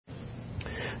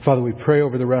Father, we pray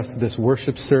over the rest of this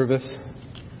worship service.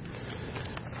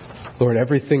 Lord,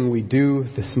 everything we do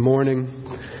this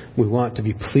morning, we want to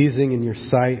be pleasing in your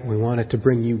sight. We want it to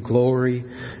bring you glory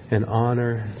and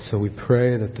honor. So we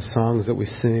pray that the songs that we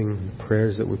sing, the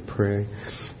prayers that we pray,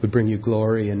 would bring you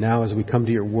glory. And now as we come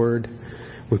to your word,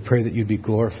 we pray that you'd be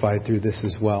glorified through this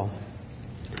as well.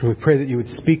 And we pray that you would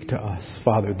speak to us,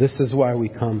 Father. This is why we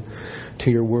come to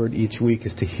your word each week,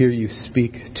 is to hear you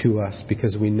speak to us,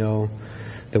 because we know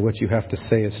that what you have to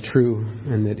say is true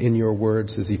and that in your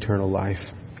words is eternal life.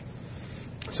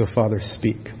 So, Father,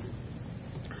 speak.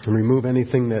 And remove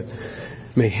anything that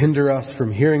may hinder us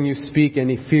from hearing you speak,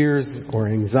 any fears or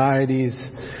anxieties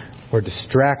or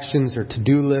distractions or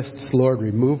to-do lists. Lord,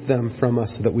 remove them from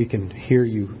us so that we can hear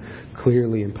you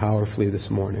clearly and powerfully this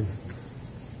morning.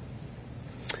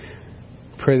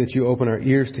 Pray that you open our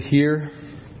ears to hear,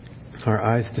 our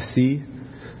eyes to see,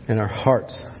 and our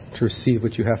hearts to receive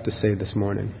what you have to say this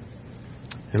morning.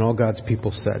 And all God's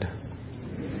people said,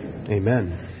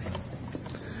 Amen.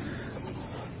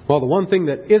 Well, the one thing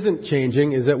that isn't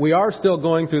changing is that we are still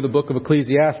going through the book of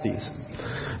Ecclesiastes.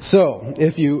 So,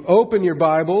 if you open your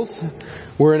Bibles,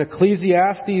 we're in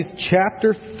Ecclesiastes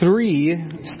chapter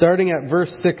 3, starting at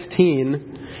verse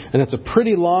 16. And it's a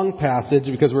pretty long passage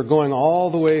because we're going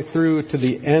all the way through to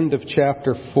the end of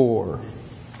chapter 4.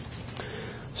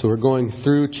 So we're going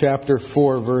through chapter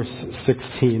 4, verse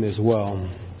 16 as well.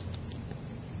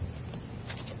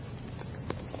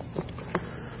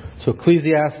 So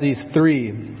Ecclesiastes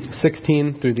 3,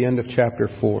 16 through the end of chapter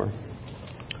 4.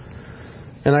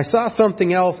 And I saw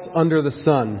something else under the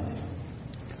sun.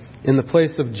 In the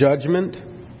place of judgment,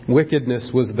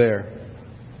 wickedness was there.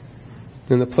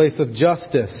 In the place of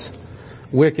justice,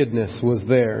 wickedness was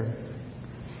there.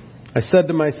 I said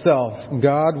to myself,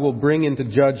 God will bring into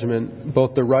judgment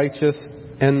both the righteous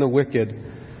and the wicked,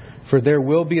 for there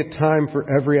will be a time for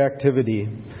every activity,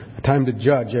 a time to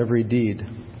judge every deed.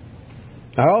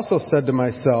 I also said to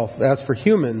myself, as for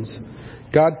humans,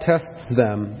 God tests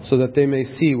them so that they may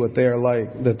see what they are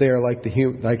like, that they are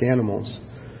like animals.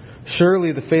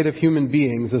 Surely the fate of human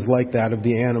beings is like that of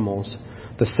the animals.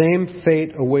 The same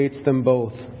fate awaits them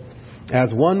both.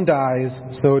 As one dies,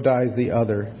 so dies the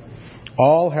other.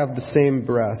 All have the same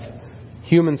breath.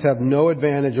 Humans have no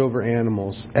advantage over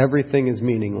animals. Everything is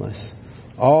meaningless.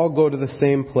 All go to the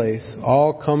same place.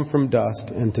 All come from dust,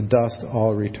 and to dust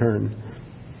all return.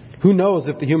 Who knows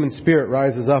if the human spirit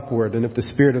rises upward and if the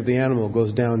spirit of the animal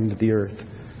goes down into the earth?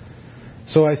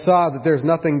 So I saw that there's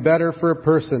nothing better for a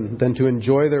person than to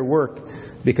enjoy their work,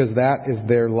 because that is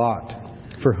their lot.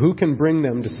 For who can bring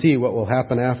them to see what will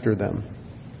happen after them?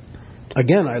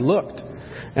 Again I looked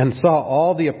and saw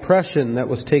all the oppression that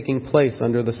was taking place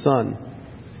under the sun.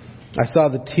 I saw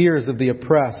the tears of the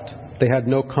oppressed. They had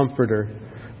no comforter.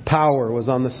 Power was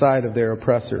on the side of their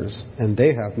oppressors, and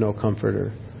they have no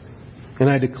comforter. And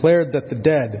I declared that the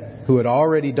dead who had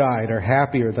already died are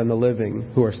happier than the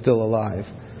living who are still alive.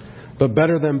 But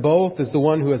better than both is the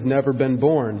one who has never been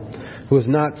born, who has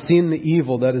not seen the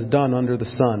evil that is done under the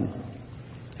sun.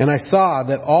 And I saw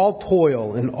that all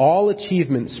toil and all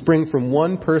achievement spring from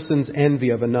one person's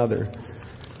envy of another.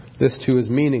 This too is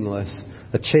meaningless,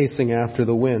 a chasing after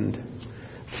the wind.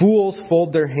 Fools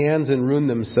fold their hands and ruin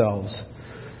themselves.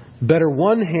 Better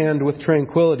one hand with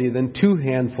tranquility than two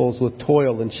handfuls with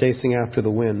toil and chasing after the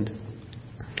wind.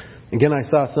 Again I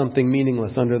saw something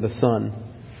meaningless under the sun.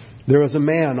 There was a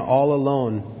man all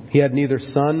alone. He had neither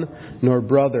son nor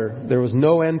brother. There was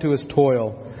no end to his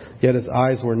toil. Yet his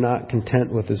eyes were not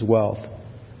content with his wealth.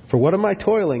 For what am I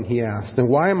toiling, he asked, and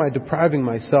why am I depriving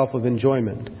myself of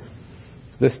enjoyment?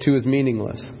 This too is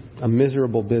meaningless, a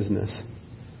miserable business.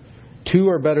 Two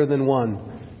are better than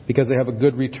one, because they have a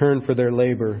good return for their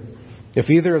labor.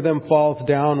 If either of them falls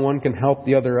down, one can help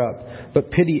the other up. But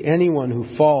pity anyone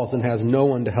who falls and has no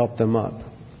one to help them up.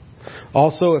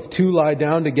 Also, if two lie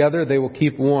down together, they will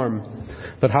keep warm.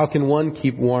 But how can one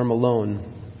keep warm alone?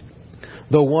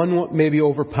 Though one may be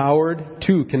overpowered,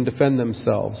 two can defend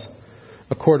themselves.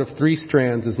 A cord of 3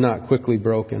 strands is not quickly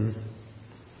broken.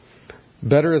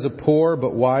 Better is a poor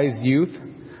but wise youth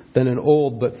than an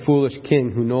old but foolish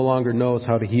king who no longer knows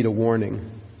how to heed a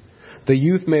warning. The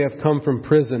youth may have come from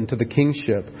prison to the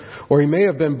kingship, or he may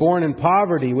have been born in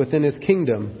poverty within his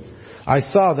kingdom. I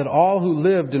saw that all who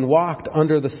lived and walked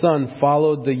under the sun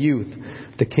followed the youth,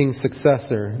 the king's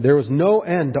successor. There was no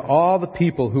end to all the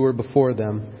people who were before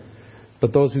them.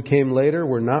 But those who came later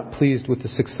were not pleased with the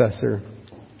successor.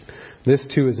 This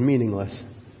too is meaningless,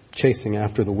 chasing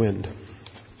after the wind.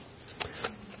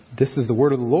 This is the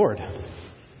word of the Lord.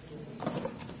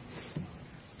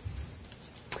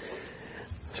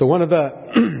 So one of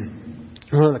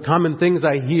the common things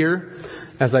I hear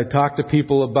as I talk to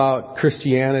people about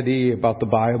Christianity, about the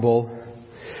Bible,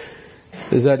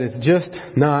 is that it's just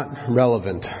not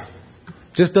relevant.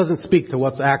 Just doesn't speak to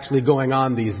what's actually going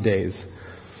on these days.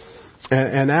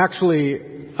 And actually,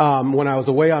 when I was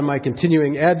away on my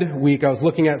continuing ed week, I was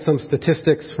looking at some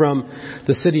statistics from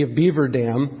the city of Beaver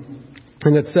Dam,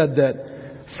 and it said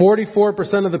that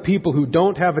 44% of the people who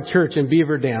don't have a church in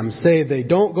Beaver Dam say they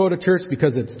don't go to church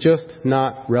because it's just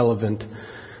not relevant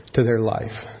to their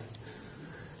life.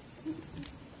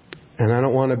 And I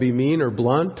don't want to be mean or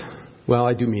blunt. Well,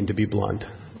 I do mean to be blunt,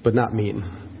 but not mean.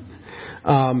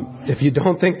 If you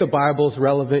don't think the Bible's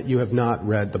relevant, you have not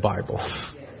read the Bible.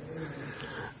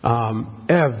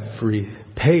 Every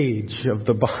page of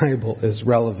the Bible is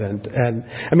relevant. And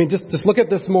I mean, just look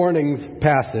at this morning's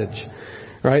passage,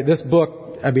 right? This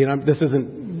book, this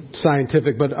isn't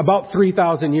scientific, but about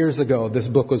 3,000 years ago, this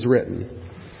book was written.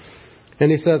 And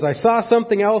he says, I saw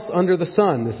something else under the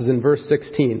sun. This is in verse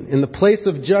 16. In the place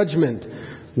of judgment,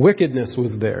 wickedness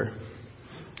was there.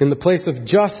 In the place of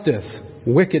justice,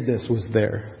 wickedness was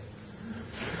there.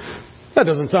 That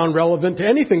doesn't sound relevant to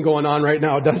anything going on right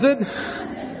now, does it?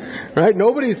 Right?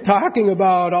 Nobody's talking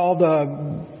about all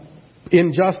the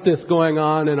injustice going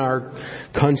on in our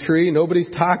country. Nobody's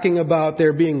talking about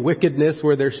there being wickedness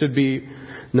where there should be.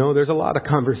 No, there's a lot of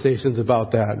conversations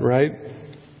about that, right?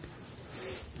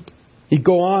 You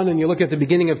go on and you look at the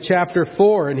beginning of chapter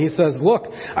 4 and he says, look,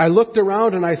 I looked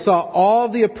around and I saw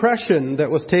all the oppression that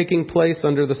was taking place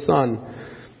under the sun.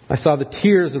 I saw the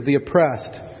tears of the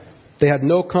oppressed. They had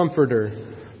no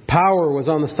comforter. Power was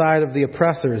on the side of the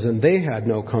oppressors, and they had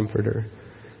no comforter.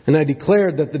 And I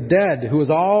declared that the dead, who has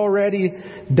already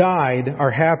died,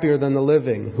 are happier than the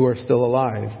living, who are still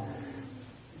alive.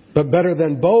 But better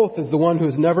than both is the one who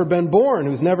has never been born,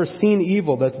 who's never seen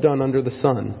evil that's done under the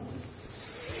sun.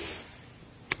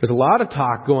 There's a lot of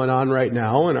talk going on right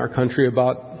now in our country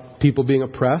about people being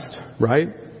oppressed, right?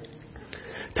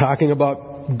 Talking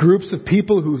about groups of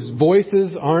people whose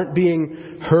voices aren't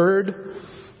being heard.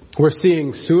 We're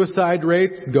seeing suicide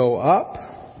rates go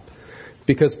up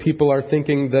because people are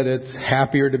thinking that it's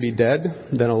happier to be dead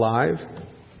than alive.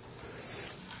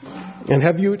 And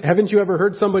haven't you ever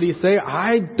heard somebody say,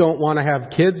 I don't want to have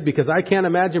kids because I can't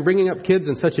imagine bringing up kids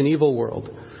in such an evil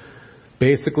world?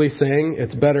 Basically saying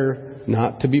it's better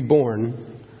not to be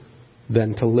born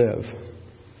than to live.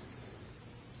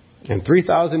 And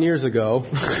 3,000 years ago,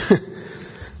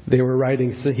 they were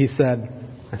writing, he said,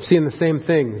 I'm seeing the same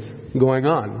things going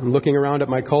on. I'm looking around at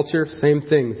my culture, same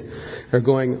things are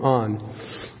going on.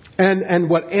 And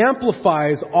what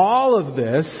amplifies all of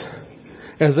this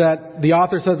is that the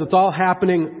author says it's all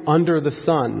happening under the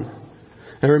sun.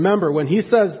 And remember, when he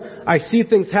says, I see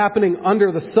things happening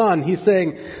under the sun, he's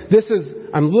saying,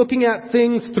 I'm looking at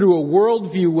things through a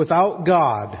worldview without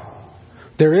God.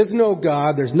 There is no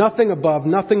God. There's nothing above,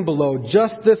 nothing below,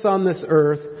 just this on this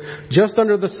earth, just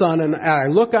under the sun. And I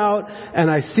look out and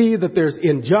I see that there's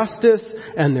injustice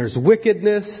and there's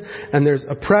wickedness and there's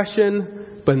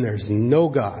oppression, but there's no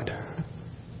God.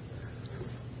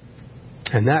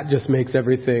 And that just makes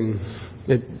everything,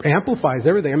 it amplifies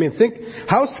everything. I mean, think,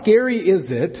 how scary is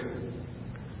it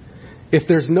if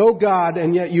there's no God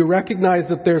and yet you recognize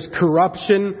that there's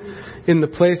corruption in the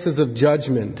places of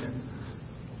judgment?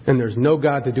 And there's no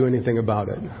God to do anything about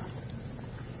it.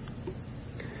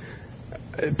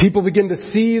 People begin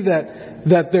to see that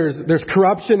there's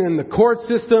corruption in the court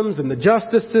systems and the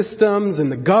justice systems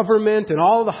and the government and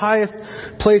all the highest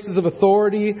places of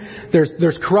authority.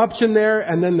 There's corruption there,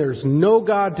 and then there's no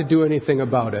God to do anything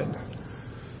about it.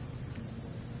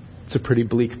 It's a pretty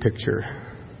bleak picture.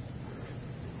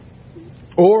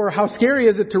 Or how scary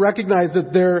is it to recognize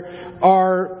that there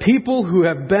are people who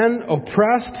have been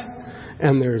oppressed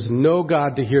and there's no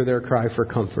God to hear their cry for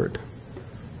comfort.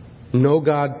 No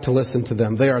God to listen to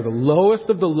them. They are the lowest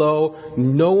of the low.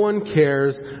 No one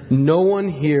cares. No one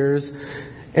hears.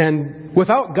 And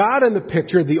without God in the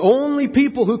picture, the only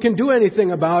people who can do anything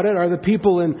about it are the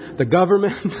people in the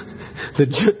government,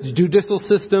 the judicial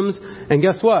systems. And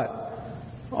guess what?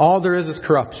 All there is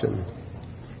corruption.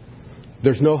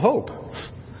 There's no hope.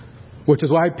 Which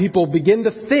is why people begin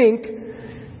to think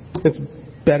it's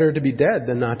better to be dead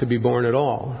than not to be born at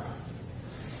all.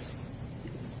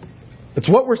 It's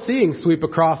what we're seeing sweep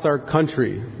across our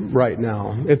country right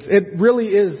now. It really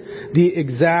is the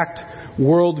exact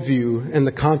worldview and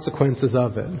the consequences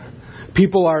of it.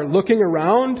 People are looking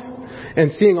around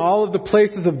and seeing all of the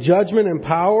places of judgment and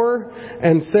power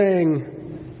and saying,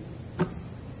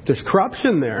 there's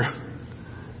corruption there.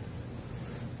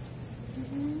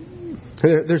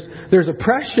 There's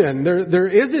oppression, there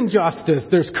is injustice,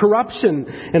 there's corruption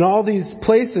in all these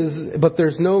places, but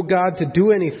there's no God to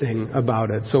do anything about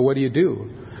it. So what do?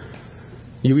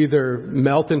 You either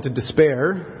melt into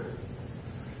despair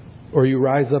or you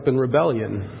rise up in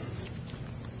rebellion.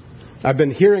 I've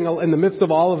been hearing, in the midst of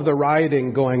all of the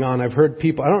rioting going on, I've heard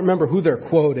people, I don't remember who they're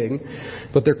quoting,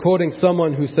 but they're quoting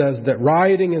someone who says that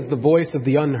rioting is the voice of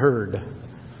the unheard.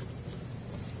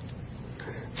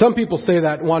 Some people say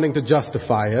that wanting to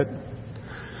justify it.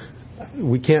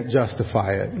 We can't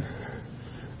justify it.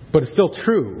 But it's still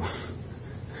true.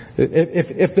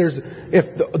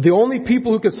 If the only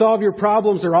people who can solve your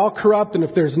problems are all corrupt, and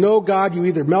if there's no God, you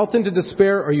either melt into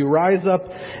despair or you rise up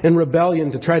in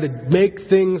rebellion to try to make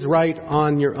things right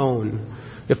on your own.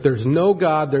 If there's no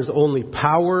God, there's only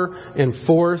power and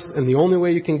force, and the only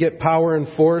way you can get power and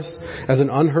force as an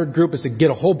unheard group is to get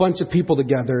a whole bunch of people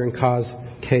together and cause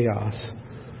chaos.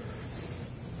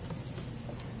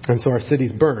 And so our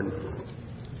cities burn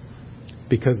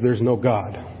because there's no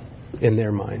God in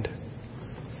their mind.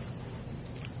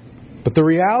 But the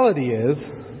reality is,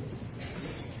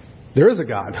 there is a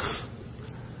God.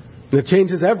 And it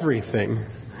changes everything.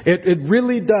 It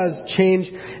really does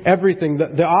change everything.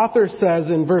 The author says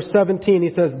in verse 17, he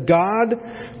says, God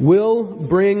will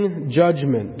bring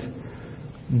judgment.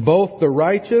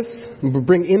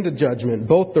 Bring into judgment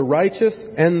both the righteous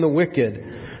and the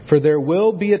wicked. For there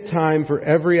will be a time for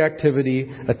every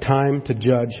activity, a time to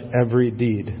judge every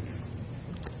deed.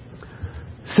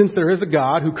 Since there is a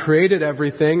God who created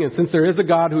everything, and since there is a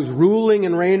God who's ruling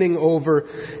and reigning over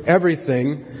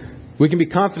everything, we can be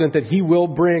confident that He will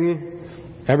bring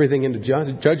everything into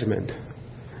judgment.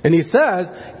 And He says,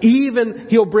 even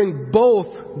He'll bring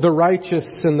both the righteous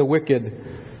and the wicked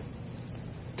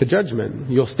to judgment.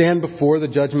 You'll stand before the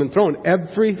judgment throne.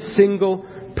 Every single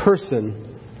person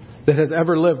that has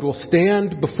ever lived will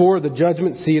stand before the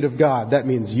judgment seat of God. That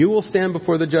means you will stand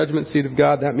before the judgment seat of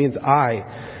God. That means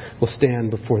I will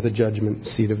stand before the judgment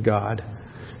seat of God.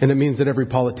 And it means that every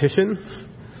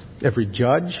politician, every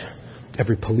judge,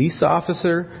 every police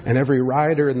officer, and every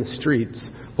rioter in the streets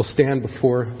will stand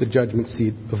before the judgment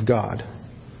seat of God.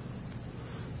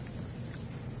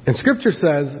 And Scripture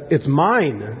says, it's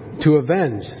mine to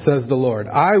avenge, says the Lord.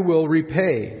 I will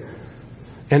repay.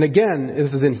 And again,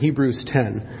 this is in Hebrews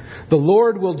 10. The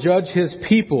Lord will judge His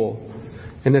people,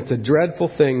 and it's a dreadful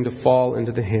thing to fall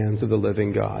into the hands of the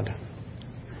living God.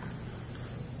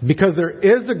 Because there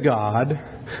is a God,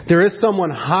 there is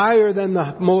someone higher than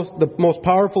the most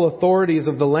powerful authorities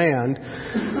of the land.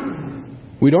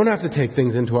 We don't have to take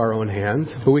things into our own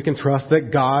hands, but we can trust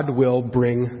that God will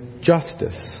bring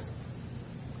justice.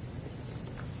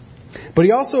 But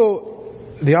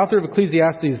the author of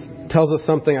Ecclesiastes tells us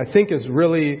something I think is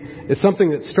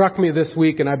something that struck me this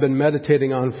week and I've been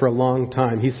meditating on for a long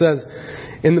time. He says,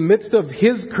 in the midst of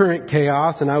his current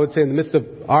chaos, and I would say in the midst of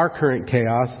our current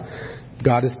chaos,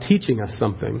 God is teaching us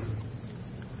something.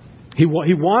 He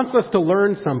wants us to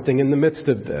learn something in the midst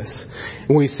of this.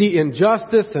 When we see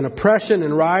injustice and oppression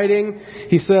and rioting,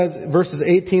 he says, verses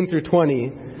 18 through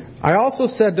 20, I also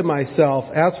said to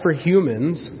myself, as for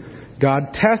humans, God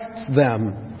tests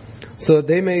them so that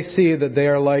they may see that they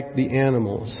are like the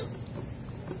animals.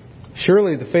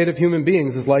 Surely the fate of human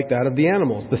beings is like that of the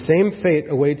animals. The same fate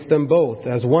awaits them both.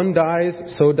 As one dies,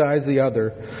 so dies the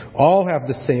other. All have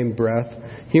the same breath.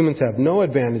 Humans have no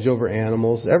advantage over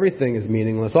animals. Everything is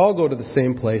meaningless. All go to the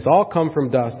same place. All come from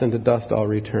dust, and to dust all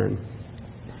return.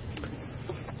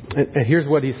 And here's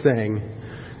what he's saying.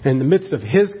 In the midst of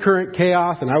his current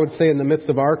chaos, and I would say in the midst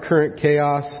of our current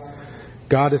chaos,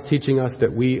 God is teaching us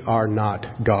that we are not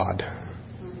God.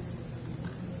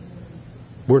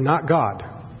 We're not God.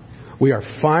 We are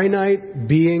finite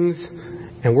beings,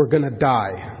 and we're going to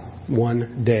die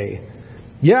one day.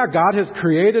 Yeah, God has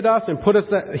created us and put us,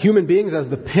 human beings, as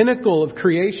the pinnacle of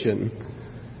creation.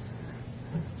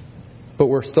 But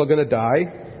we're still going to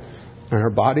die, and our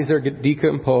bodies are going to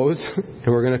decompose, and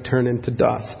we're going to turn into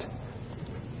dust.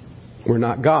 We're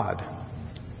not God.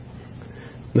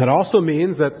 That also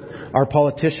means that our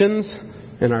politicians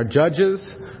and our judges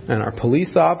and our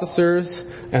police officers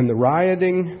and the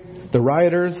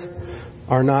rioters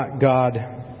are not God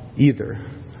either.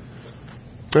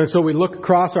 And so we look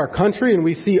across our country and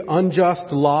we see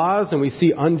unjust laws and we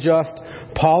see unjust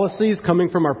policies coming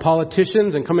from our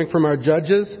politicians and coming from our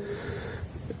judges.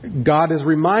 God is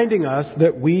reminding us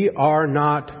that we are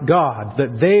not God,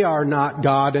 that they are not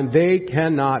God, and they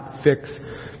cannot fix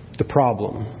the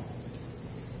problem.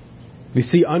 We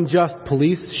see unjust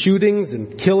police shootings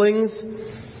and killings.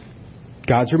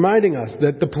 God's reminding us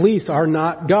that the police are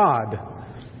not God.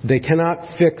 They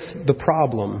cannot fix the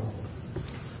problem.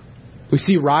 We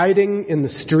see rioting in the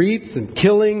streets and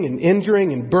killing and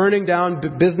injuring and burning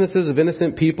down businesses of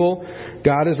innocent people.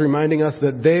 God is reminding us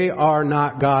that they are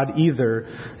not God either,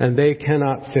 and they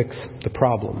cannot fix the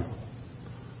problem.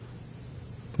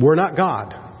 We're not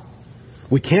God.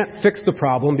 We can't fix the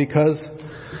problem because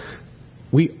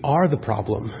we are the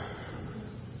problem.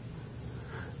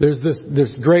 There's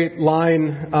this great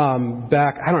line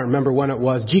back, I don't remember when it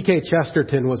was. G.K.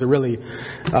 Chesterton was a really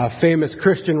famous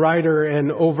Christian writer,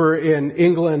 and over in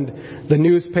England, the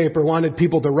newspaper wanted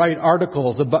people to write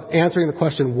articles about answering the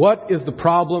question, what is the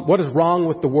problem, what is wrong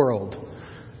with the world?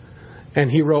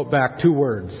 And he wrote back 2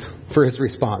 words for his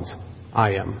response: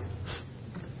 I am.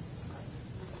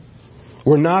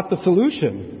 We're not the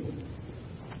solution.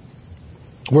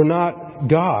 We're not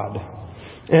God.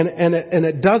 And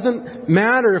it doesn't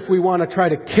matter if we want to try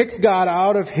to kick God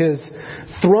out of His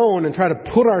throne and try to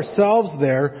put ourselves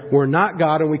there. We're not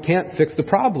God, and we can't fix the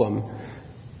problem.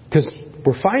 Because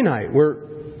we're finite. We're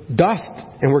dust,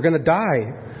 and we're going to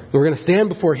die. We're going to stand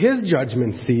before His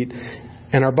judgment seat,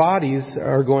 and our bodies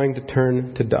are going to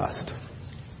turn to dust.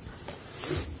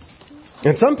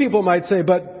 And some people might say,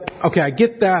 but okay, I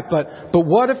get that, but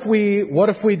what if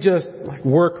we just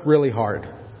work really hard?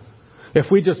 If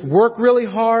we just work really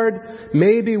hard,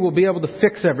 maybe we'll be able to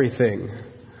fix everything.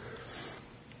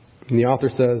 And the author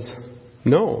says,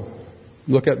 no.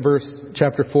 Look at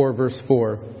chapter 4, verse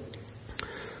 4.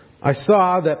 I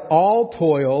saw that all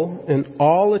toil and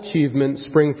all achievement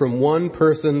spring from one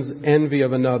person's envy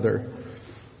of another.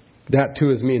 That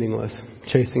too is meaningless,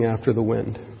 chasing after the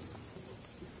wind.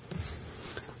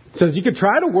 It says you could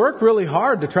try to work really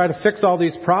hard to try to fix all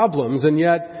these problems, and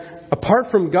yet, apart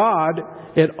from God,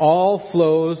 it all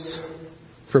flows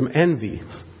from envy.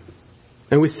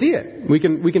 And we see it. We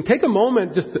can take a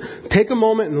moment, just take a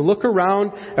moment and look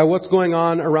around at what's going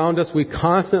on around us. We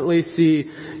constantly see,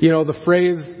 the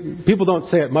phrase, people don't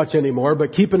say it much anymore,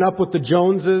 but keeping up with the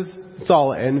Joneses, it's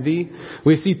all envy.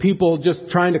 We see people just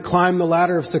trying to climb the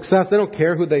ladder of success. They don't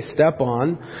care who they step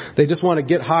on. They just want to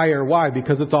get higher. Why?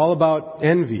 Because it's all about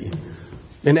envy.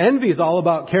 And envy is all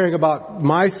about caring about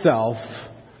myself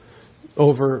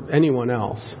over anyone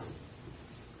else.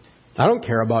 I don't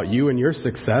care about you and your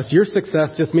success. Your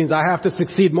success just means I have to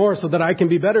succeed more so that I can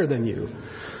be better than you.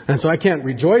 And so I can't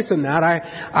rejoice in that.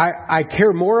 I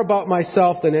care more about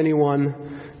myself than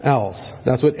anyone else.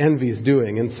 That's what envy is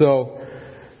doing. And so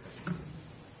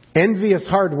envious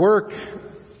hard work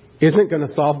isn't going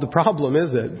to solve the problem,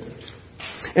 is it?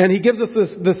 And he gives us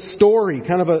this story,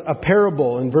 kind of a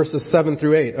parable in verses 7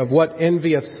 through 8 of what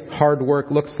envious hard work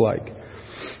looks like.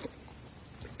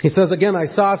 He says, again, I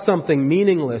saw something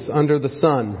meaningless under the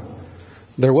sun.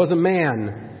 There was a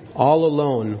man all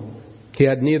alone. He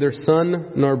had neither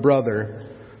son nor brother.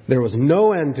 There was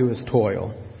no end to his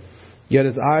toil. Yet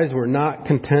his eyes were not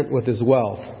content with his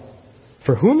wealth.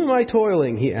 For whom am I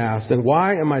toiling, he asked, and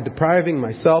why am I depriving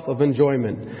myself of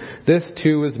enjoyment? This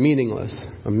too is meaningless,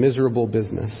 a miserable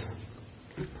business.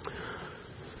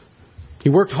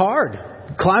 He worked hard,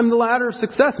 climbed the ladder of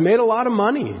success, made a lot of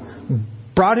money,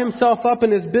 brought himself up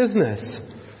in his business.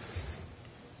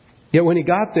 Yet when he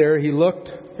got there, he looked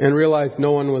and realized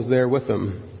no one was there with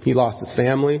him. He lost his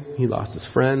family, he lost his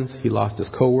friends, he lost his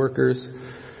co-workers,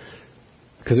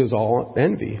 because it was all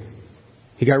envy.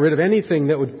 He got rid of anything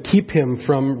that would keep him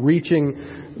from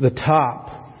reaching the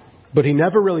top. But he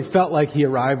never really felt like he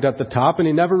arrived at the top, and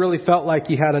he never really felt like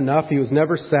he had enough. He was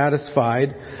never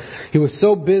satisfied. He was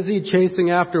so busy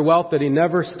chasing after wealth that he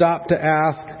never stopped to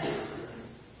ask,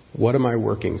 what am I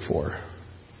working for?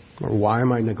 Or why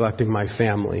am I neglecting my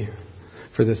family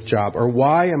for this job? Or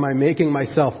why am I making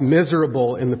myself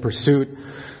miserable in the pursuit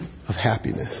of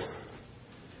happiness?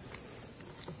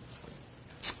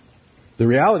 The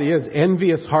reality is,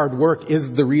 envious hard work is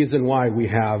the reason why we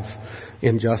have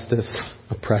injustice,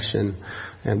 oppression,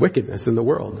 and wickedness in the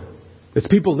world. It's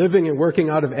people living and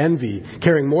working out of envy,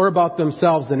 caring more about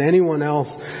themselves than anyone else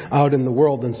out in the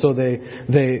world. And so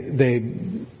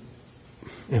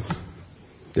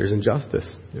there's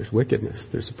injustice, there's wickedness,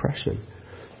 there's oppression.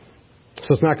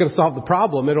 So it's not going to solve the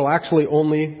problem. It'll actually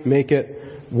only make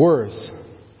it worse.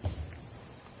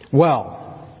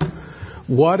 Well,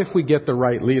 what if we get the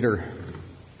right leader?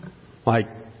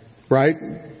 Right?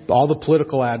 All the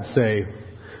political ads say,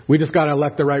 we just got to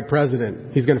elect the right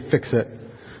president. He's going to fix it.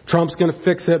 Trump's going to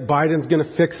fix it. Biden's going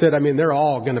to fix it. I mean, they're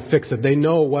all going to fix it. They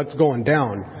know what's going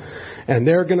down. And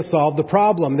they're going to solve the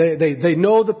problem. They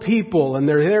know the people, and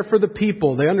they're there for the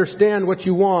people. They understand what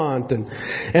you want.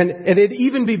 And it'd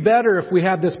even be better if we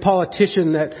had this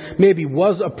politician that maybe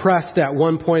was oppressed at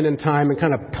one point in time and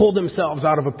kind of pulled themselves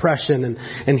out of oppression,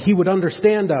 and he would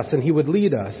understand us and he would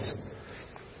lead us.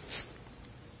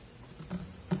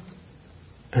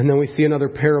 And then we see another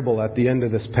parable at the end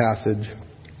of this passage.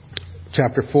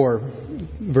 Chapter 4,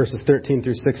 verses 13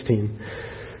 through 16.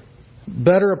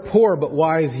 Better a poor but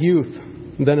wise youth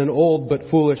than an old but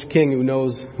foolish king who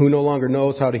no longer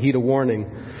knows how to heed a warning.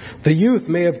 The youth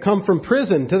may have come from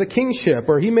prison to the kingship,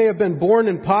 or he may have been born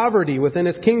in poverty within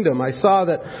his kingdom. I saw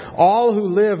that all who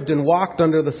lived and walked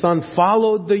under the sun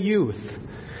followed the youth,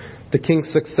 the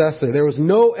king's successor. There was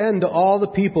no end to all the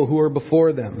people who were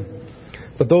before them.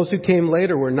 But those who came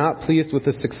later were not pleased with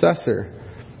the successor.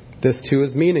 This too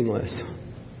is meaningless,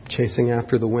 chasing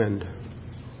after the wind.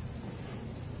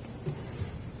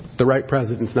 The right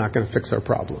president's not going to fix our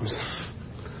problems.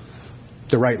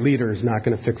 The right leader is not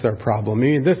going to fix our problem. I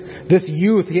mean, this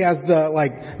youth, he has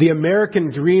the American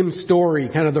dream story,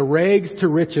 kind of the rags to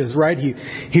riches, right?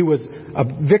 He was a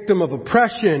victim of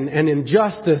oppression and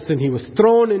injustice, and he was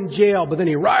thrown in jail, but then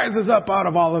he rises up out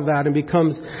of all of that and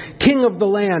becomes king of the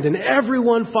land, and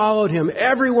everyone followed him.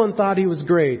 Everyone thought he was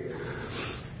great.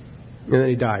 And then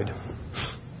he died.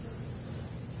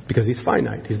 Because he's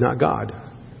finite. He's not God.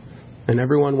 And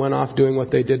everyone went off doing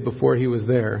what they did before he was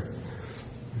there.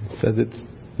 It says it's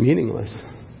meaningless.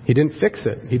 He didn't fix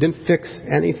it. He didn't fix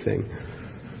anything.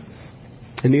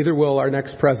 And neither will our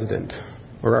next president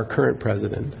or our current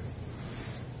president.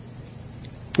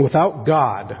 Without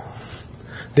God,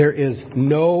 there is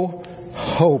no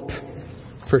hope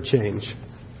for change.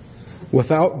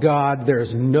 Without God, there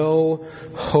is no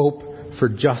hope for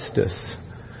justice.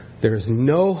 There is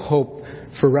no hope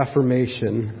for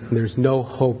reformation. There's no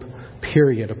hope,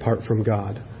 period, apart from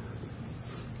God.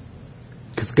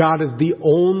 Because God is the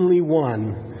only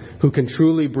one who can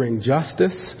truly bring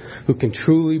justice, who can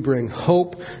truly bring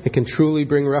hope, and can truly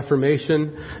bring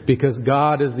reformation, because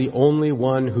God is the only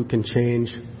one who can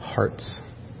change hearts.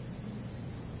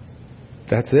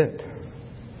 That's it.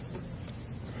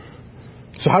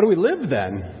 So how do we live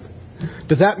then?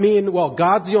 Does that mean, well,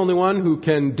 God's the only one who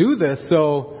can do this,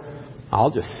 so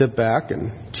I'll just sit back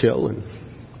and chill and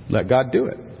let God do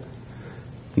it?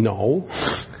 No.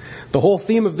 The whole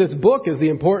theme of this book is the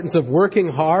importance of working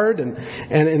hard and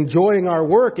enjoying our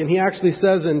work. And he actually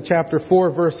says in chapter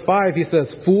 4, verse 5, he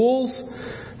says, fools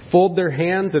fold their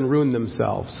hands and ruin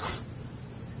themselves.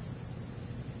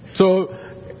 So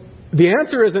the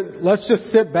answer isn't, let's just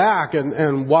sit back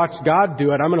and watch God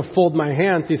do it. I'm going to fold my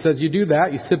hands. He says, you do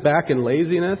that, you sit back in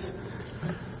laziness,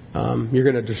 you're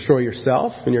going to destroy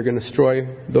yourself and you're going to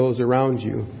destroy those around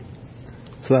you.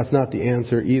 So that's not the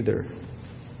answer either.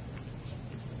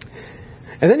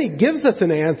 And then he gives us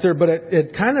an answer, but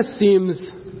it kind of seems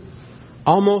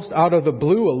almost out of the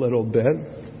blue a little bit.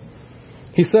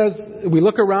 He says, we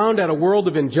look around at a world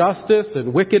of injustice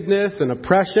and wickedness and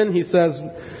oppression. He says,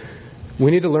 we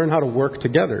need to learn how to work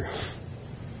together.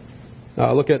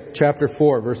 Look at chapter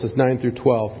 4, verses 9 through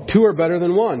 12. 2 are better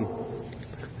than 1,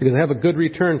 because they have a good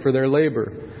return for their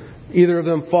labor. Either of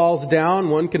them falls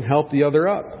down, one can help the other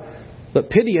up.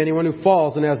 But pity anyone who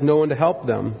falls and has no one to help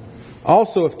them.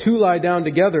 Also, if 2 lie down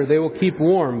together, they will keep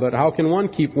warm. But how can one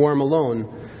keep warm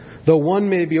alone? Though one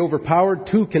may be overpowered,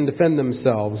 2 can defend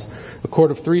themselves. A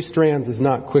cord of 3 strands is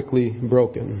not quickly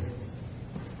broken.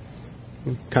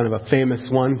 Kind of a famous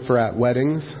one for at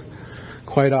weddings,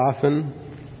 quite often.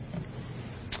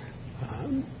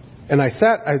 And I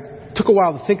took a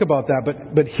while to think about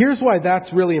that, but here's why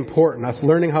that's really important, us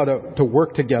learning how to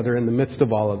work together in the midst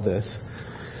of all of this.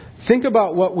 Think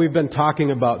about what we've been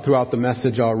talking about throughout the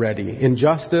message already.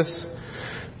 Injustice,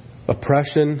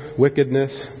 oppression,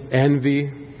 wickedness,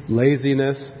 envy,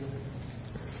 laziness.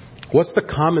 What's the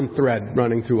common thread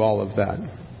running through all of that?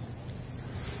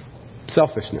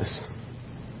 Selfishness.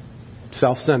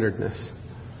 Self-centeredness.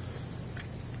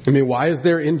 I mean, why is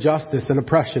there injustice and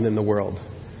oppression in the world?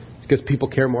 Because people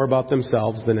care more about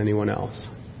themselves than anyone else.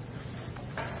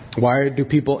 Why do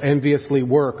people enviously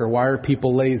work, or why are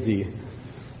people lazy?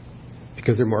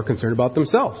 Because they're more concerned about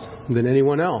themselves than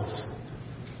anyone else.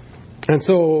 And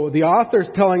so the author's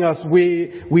telling us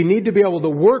we need to be able to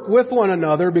work with one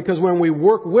another, because when we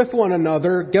work with one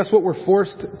another, guess what we're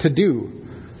forced to do?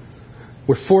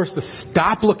 We're forced to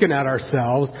stop looking at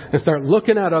ourselves and start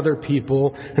looking at other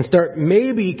people and start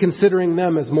maybe considering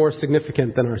them as more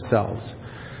significant than ourselves,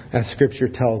 as Scripture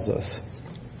tells us.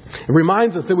 It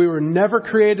reminds us that we were never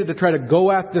created to try to go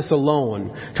at this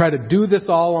alone, try to do this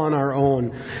all on our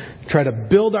own, try to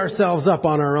build ourselves up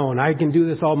on our own. I can do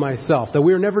this all myself. That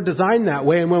we were never designed that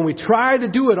way. And when we try to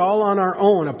do it all on our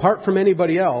own, apart from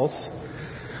anybody else,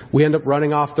 we end up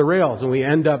running off the rails, and we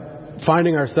end up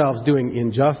finding ourselves doing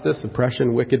injustice,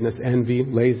 oppression, wickedness, envy,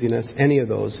 laziness, any of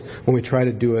those, when we try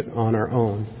to do it on our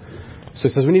own. So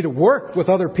it says we need to work with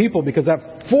other people, because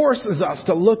that forces us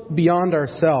to look beyond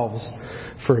ourselves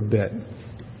for a bit.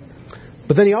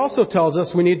 But then he also tells us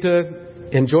we need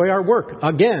to enjoy our work.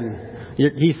 Again,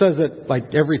 he says it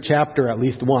like every chapter at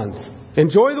least once.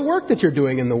 Enjoy the work that you're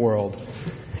doing in the world.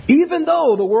 Even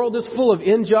though the world is full of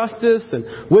injustice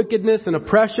and wickedness and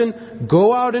oppression,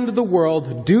 go out into the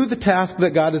world, do the task that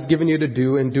God has given you to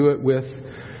do, and do it with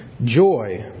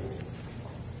joy.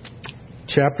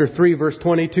 Chapter 3, verse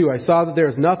 22, I saw that there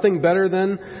is nothing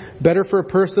better for a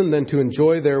person than to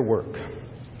enjoy their work.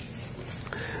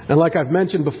 And like I've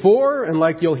mentioned before, and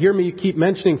like you'll hear me keep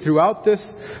mentioning throughout this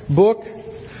book,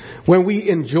 when we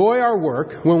enjoy our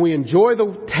work, when we enjoy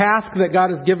the task that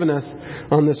God has given us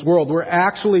on this world, we're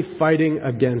actually fighting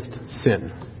against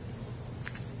sin.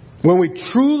 When we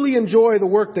truly enjoy the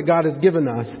work that God has given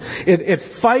us,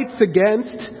 it fights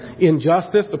against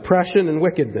injustice, oppression, and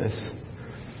wickedness.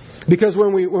 Because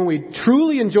when we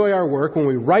truly enjoy our work, when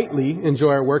we rightly enjoy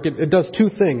our work, it does two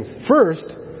things.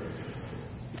 First,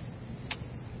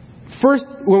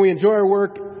 when we enjoy our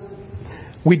work,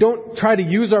 we don't try to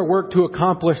use our work to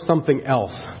accomplish something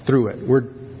else through it. We're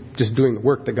just doing the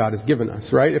work that God has given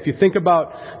us, right? If you think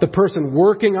about the person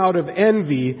working out of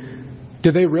envy,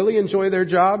 do they really enjoy their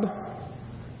job?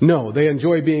 No, they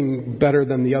enjoy being better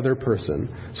than the other person.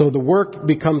 So the work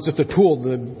becomes just a tool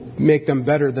to make them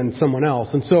better than someone else.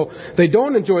 And so they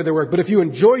don't enjoy their work. But if you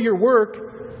enjoy your work,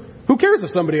 who cares if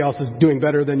somebody else is doing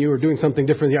better than you or doing something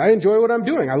different than you? I enjoy what I'm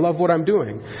doing. I love what I'm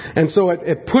doing. And so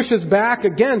it pushes back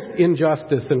against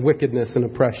injustice and wickedness and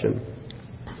oppression.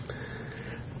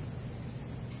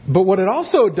 But what it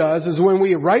also does is when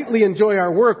we rightly enjoy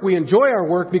our work, we enjoy our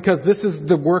work because this is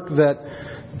the work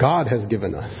that God has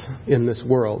given us in this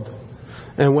world.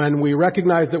 And when we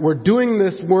recognize that we're doing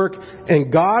this work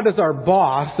and God is our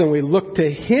boss and we look to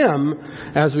Him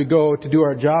as we go to do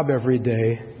our job every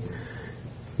day,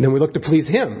 then we look to please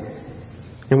Him.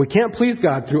 And we can't please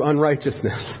God through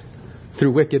unrighteousness,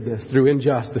 through wickedness, through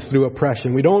injustice, through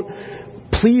oppression. We don't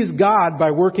please God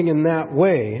by working in that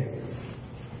way.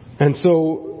 And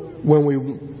so when we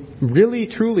really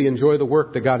truly enjoy the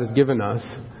work that God has given us,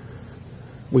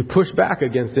 we push back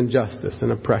against injustice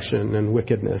and oppression and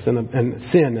wickedness and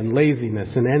sin and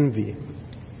laziness and envy.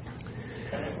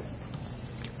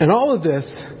 And all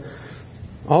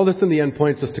this in the end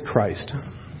points us to Christ.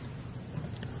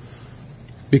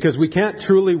 Because we can't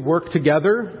truly work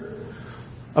together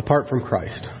apart from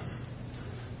Christ.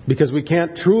 Because we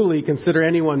can't truly consider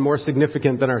anyone more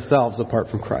significant than ourselves apart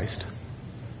from Christ.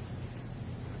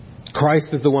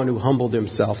 Christ is the one who humbled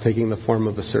Himself, taking the form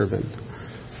of a servant.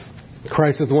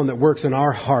 Christ is the one that works in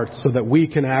our hearts so that we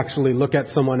can actually look at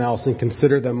someone else and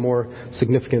consider them more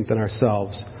significant than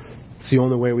ourselves. It's the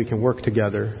only way we can work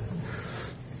together.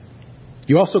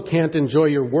 You also can't enjoy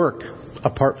your work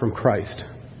apart from Christ.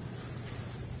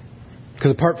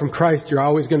 Because apart from Christ, you're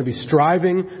always going to be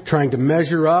striving, trying to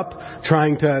measure up,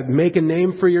 trying to make a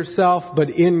name for yourself. But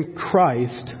in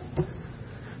Christ,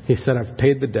 He said, I've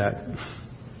paid the debt.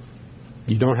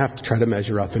 You don't have to try to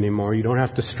measure up anymore. You don't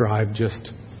have to strive.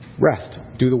 Just rest.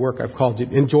 Do the work I've called you.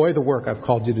 Enjoy the work I've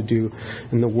called you to do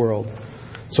in the world.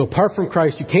 So apart from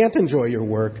Christ, you can't enjoy your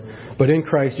work. But in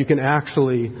Christ, you can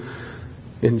actually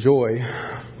enjoy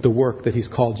the work that He's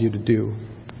called you to do.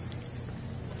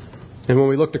 And when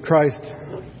we look to Christ,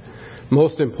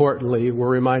 most importantly, we're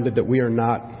reminded that we are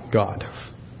not God.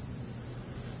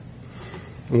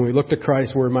 When we look to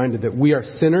Christ, we're reminded that we are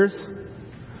sinners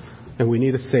and we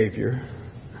need a Savior.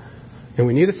 And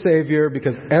we need a Savior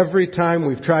because every time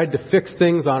we've tried to fix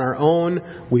things on our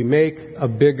own, we make a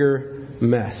bigger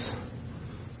mess.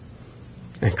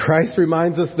 And Christ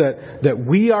reminds us that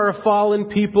we are a fallen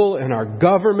people, and our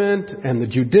government and the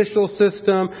judicial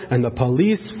system and the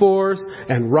police force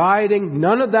and rioting,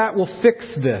 none of that will fix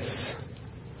this.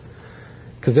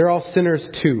 Because they're all sinners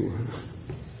too.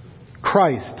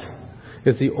 Christ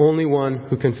is the only one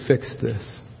who can fix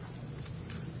this.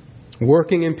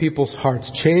 Working in people's hearts,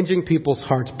 changing people's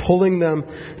hearts, pulling them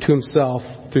to Himself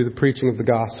through the preaching of the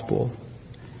gospel.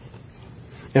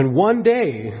 And one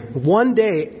day,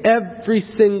 every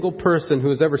single person who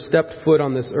has ever stepped foot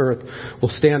on this earth will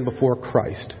stand before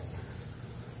Christ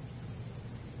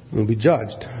and will be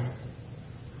judged.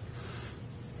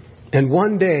 And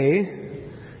one day,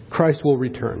 Christ will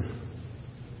return.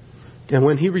 And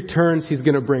when He returns, He's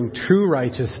going to bring true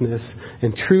righteousness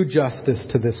and true justice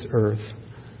to this earth.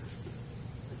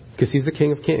 Because He's the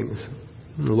King of Kings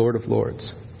and the Lord of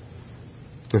Lords.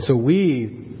 And so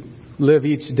we live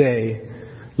each day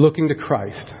looking to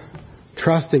Christ,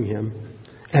 trusting Him,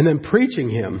 and then preaching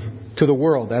Him to the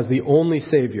world as the only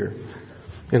Savior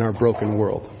in our broken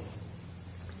world.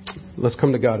 Let's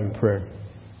come to God in prayer.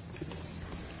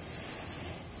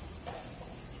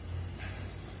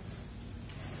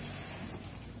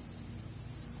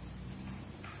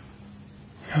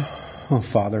 Oh,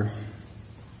 Father,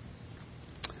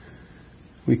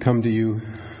 we come to you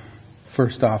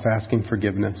first off asking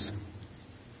forgiveness.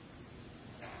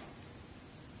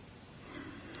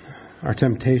 Our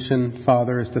temptation,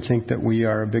 Father, is to think that we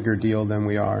are a bigger deal than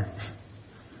we are.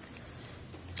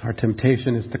 Our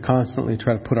temptation is to constantly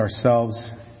try to put ourselves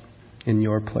in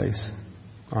your place,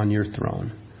 on your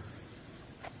throne.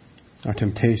 Our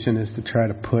temptation is to try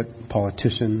to put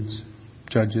politicians,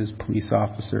 judges, police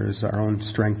officers, our own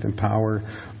strength and power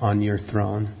on your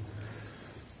throne.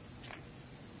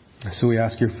 So we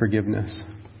ask your forgiveness.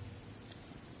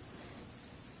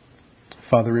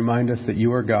 Father, remind us that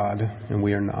you are God and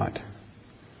we are not.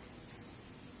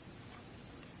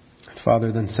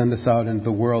 Father, then send us out into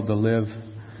the world to live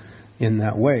in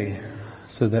that way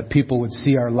so that people would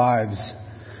see our lives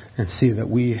and see that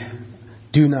we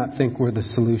do not think we're the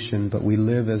solution, but we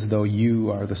live as though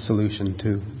you are the solution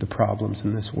to the problems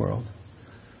in this world.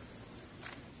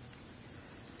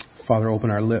 Father, open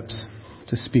our lips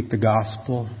to speak the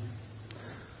gospel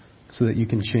so that you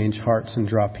can change hearts and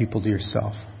draw people to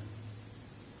yourself.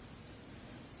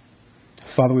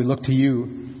 Father, we look to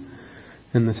you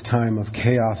in this time of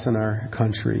chaos in our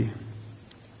country.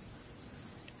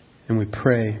 And we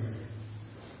pray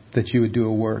that you would do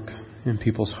a work in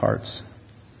people's hearts.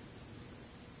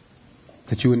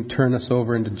 That you wouldn't turn us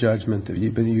over into judgment, but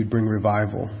you'd bring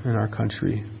revival in our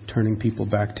country, turning people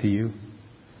back to you.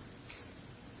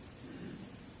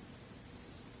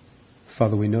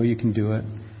 Father, we know you can do it,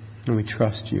 and we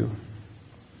trust you.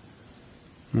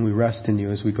 And we rest in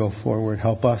you as we go forward.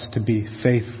 Help us to be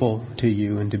faithful to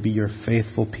you and to be your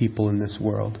faithful people in this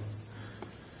world.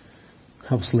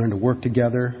 Help us learn to work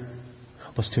together.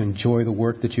 Help us to enjoy the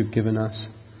work that you've given us.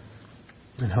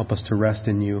 And help us to rest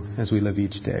in you as we live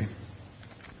each day.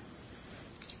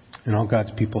 And all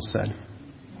God's people said,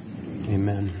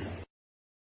 Amen.